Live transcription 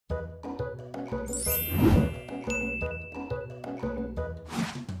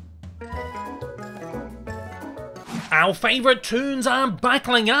Our favourite toons are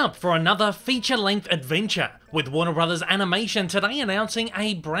buckling up for another feature-length adventure, with Warner Bros. Animation today announcing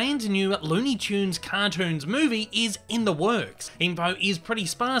a brand new Looney Tunes Cartoons movie is in the works. Info is pretty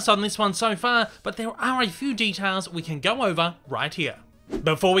sparse on this one so far, but there are a few details we can go over right here.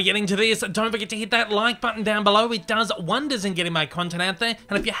 Before we get into this, don't forget to hit that like button down below. It does wonders in getting my content out there,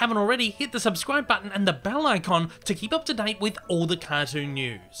 and if you haven't already, hit the subscribe button and the bell icon to keep up to date with all the cartoon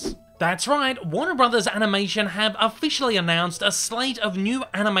news. That's right, Warner Bros. Animation have officially announced a slate of new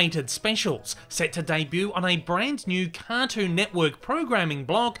animated specials, set to debut on a brand new Cartoon Network programming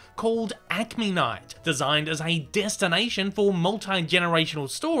block called Acme Night, designed as a destination for multi-generational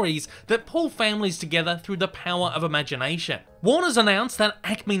stories that pull families together through the power of imagination. Warner's announced that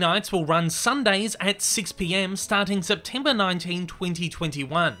Acme Nights will run Sundays at 6 PM starting September 19,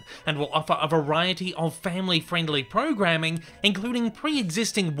 2021, and will offer a variety of family-friendly programming, including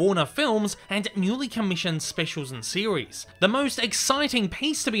pre-existing Warner films and newly commissioned specials and series. The most exciting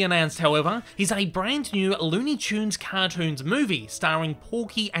piece to be announced, however, is a brand new Looney Tunes Cartoons movie starring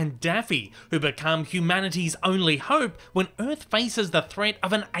Porky and Daffy, who become humanity's only hope when Earth faces the threat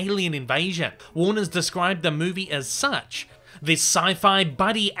of an alien invasion. Warner's described the movie as such. This sci-fi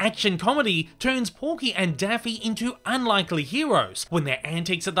buddy action comedy turns Porky and Daffy into unlikely heroes when their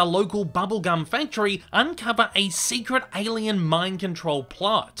antics at the local bubblegum factory uncover a secret alien mind control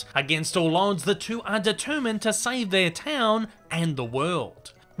plot. Against all odds, the two are determined to save their town and the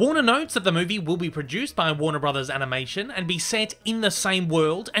world. Warner notes that the movie will be produced by Warner Bros. Animation and be set in the same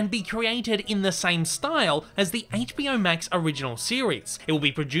world and be created in the same style as the HBO Max original series. It will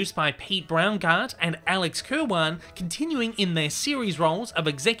be produced by Pete Braungart and Alex Kirwan, continuing in their series roles of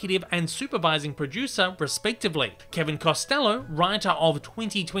executive and supervising producer respectively. Kevin Costello, writer of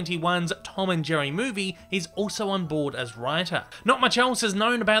 2021's Tom and Jerry movie, is also on board as writer. Not much else is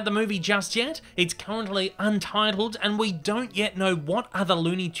known about the movie just yet. It's currently untitled and we don't yet know what other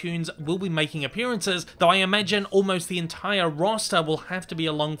Looney Tunes will be making appearances, though I imagine almost the entire roster will have to be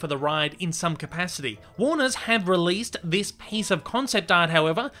along for the ride in some capacity. Warners have released this piece of concept art,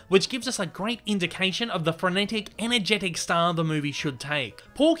 however, which gives us a great indication of the frenetic, energetic style the movie should take.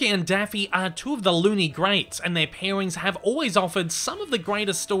 Porky and Daffy are two of the Looney greats, and their pairings have always offered some of the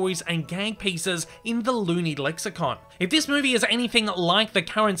greatest stories and gag pieces in the Looney lexicon. If this movie is anything like the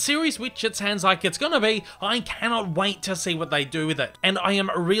current series, which it sounds like it's gonna be, I cannot wait to see what they do with it, and I am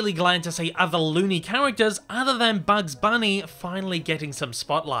really glad to see other Looney characters other than Bugs Bunny finally getting some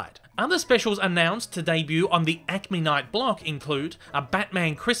spotlight. Other specials announced to debut on the Acme Night block include a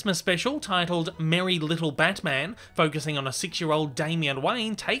Batman Christmas special titled Merry Little Batman, focusing on a 6-year-old Damian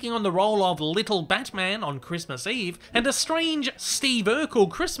Wayne taking on the role of Little Batman on Christmas Eve, and a strange Steve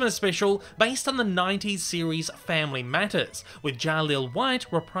Urkel Christmas special based on the 90s series Family Matters, with Jaleel White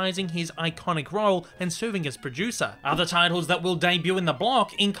reprising his iconic role and serving as producer. Other titles that will debut in the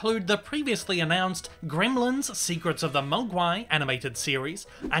block include the previously announced Gremlins Secrets of the Mogwai animated series,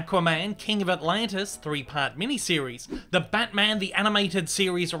 Aquaman King of Atlantis 3-part miniseries, the Batman the Animated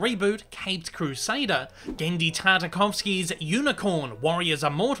Series reboot Caped Crusader, Gendy Tartakovsky's Unicorn Warriors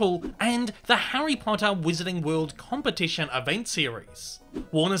Immortal, and the Harry Potter Wizarding World Competition event series.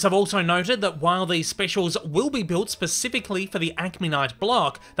 Warners have also noted that while these specials will be built specifically for the Acme Night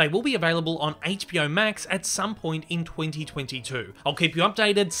block, they will be available on HBO Max at some point in 2022. I'll keep you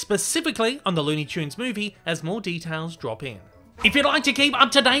updated specifically on the Looney Tunes movie as more details drop in. If you'd like to keep up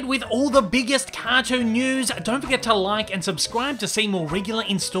to date with all the biggest cartoon news, don't forget to like and subscribe to see more regular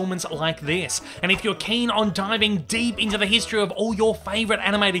installments like this. And if you're keen on diving deep into the history of all your favourite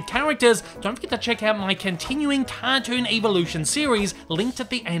animated characters, don't forget to check out my continuing Cartoon Evolution series linked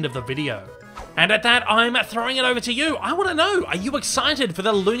at the end of the video. And at that, I'm throwing it over to you. I want to know, are you excited for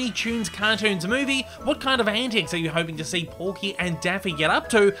the Looney Tunes Cartoons movie? What kind of antics are you hoping to see Porky and Daffy get up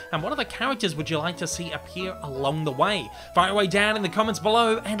to? And what other characters would you like to see appear along the way? Fire away down in the comments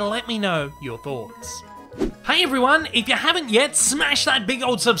below and let me know your thoughts. Hey everyone, if you haven't yet, smash that big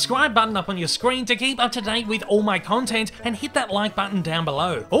old subscribe button up on your screen to keep up to date with all my content, and hit that like button down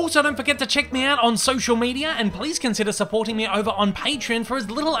below. Also, don't forget to check me out on social media, and please consider supporting me over on Patreon for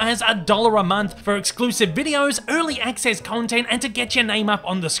as little as $1 a month for exclusive videos, early access content, and to get your name up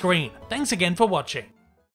on the screen. Thanks again for watching.